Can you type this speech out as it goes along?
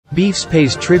BFFs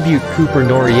pays tribute Cooper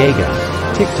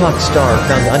Noriega. TikTok star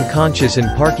found unconscious in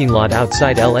parking lot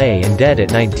outside LA and dead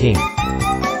at 19.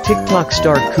 TikTok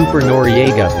star Cooper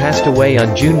Noriega passed away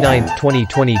on June 9,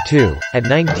 2022, at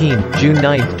 19, June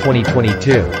 9,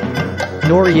 2022.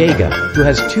 Noriega, who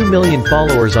has 2 million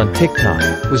followers on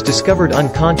TikTok, was discovered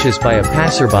unconscious by a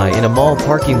passerby in a mall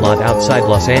parking lot outside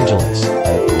Los Angeles.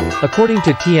 According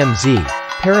to TMZ,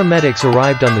 paramedics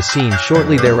arrived on the scene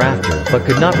shortly thereafter but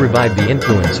could not revive the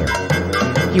influencer.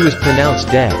 He was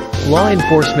pronounced dead. Law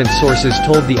enforcement sources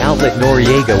told the outlet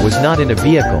Noriega was not in a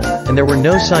vehicle, and there were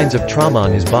no signs of trauma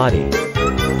on his body.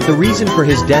 The reason for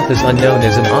his death is unknown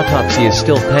as an autopsy is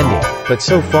still pending, but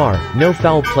so far, no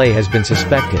foul play has been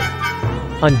suspected.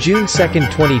 On June 2,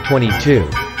 2022,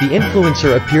 the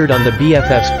influencer appeared on the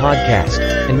BFFs podcast,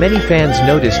 and many fans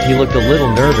noticed he looked a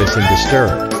little nervous and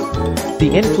disturbed. The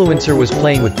influencer was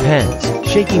playing with pens,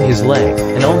 shaking his leg,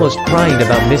 and almost crying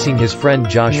about missing his friend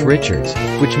Josh Richards,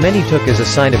 which many took as a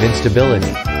sign of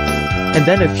instability. And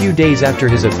then a few days after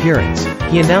his appearance,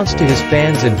 he announced to his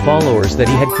fans and followers that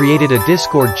he had created a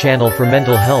Discord channel for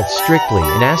mental health strictly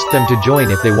and asked them to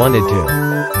join if they wanted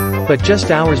to. But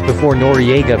just hours before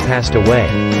Noriega passed away,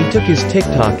 he took his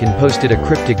TikTok and posted a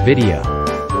cryptic video.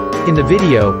 In the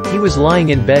video, he was lying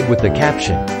in bed with the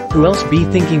caption, "Who else be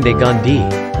thinking they gone D?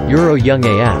 Euro young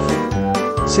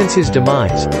AF." Since his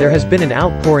demise, there has been an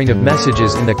outpouring of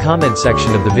messages in the comment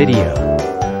section of the video.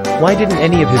 Why didn't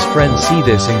any of his friends see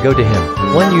this and go to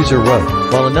him? One user wrote,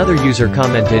 while another user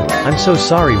commented, "I'm so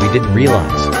sorry we didn't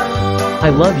realize. I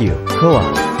love you,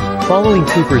 co-op." Following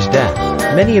Cooper's death,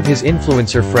 many of his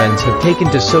influencer friends have taken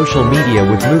to social media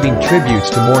with moving tributes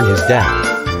to mourn his death.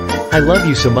 "I love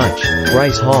you so much,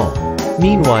 Bryce Hall."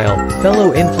 Meanwhile,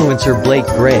 fellow influencer Blake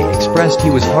Gray expressed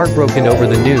he was heartbroken over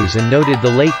the news and noted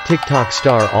the late TikTok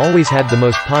star always had the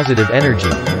most positive energy,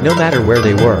 no matter where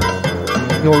they were.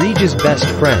 Noriega's best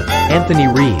friend, Anthony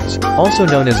Reeves, also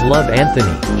known as Love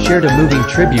Anthony, shared a moving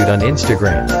tribute on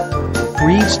Instagram.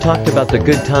 Reeves talked about the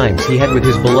good times he had with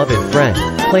his beloved friend,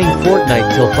 playing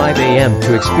Fortnite till 5 a.m.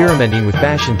 to experimenting with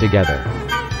fashion together.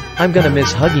 "I'm gonna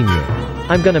miss hugging you.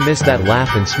 I'm gonna miss that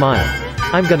laugh and smile.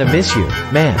 I'm gonna miss you,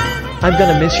 man. I'm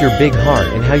gonna miss your big heart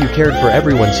and how you cared for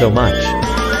everyone so much."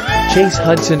 Chase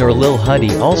Hudson or Lil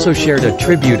Huddy also shared a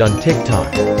tribute on TikTok,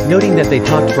 noting that they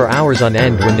talked for hours on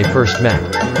end when they first met.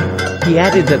 He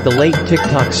added that the late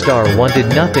TikTok star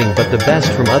wanted nothing but the best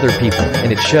from other people,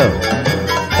 and it showed.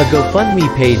 A GoFundMe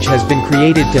page has been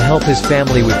created to help his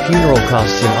family with funeral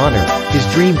costs in honor his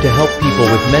dream to help people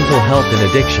with mental health and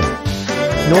addiction.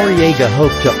 Noriega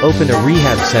hoped to open a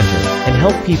rehab center and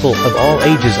help people of all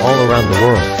ages all around the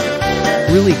world.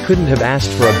 Really couldn't have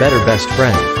asked for a better best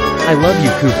friend. I love you,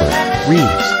 Cooper.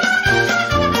 Reeves.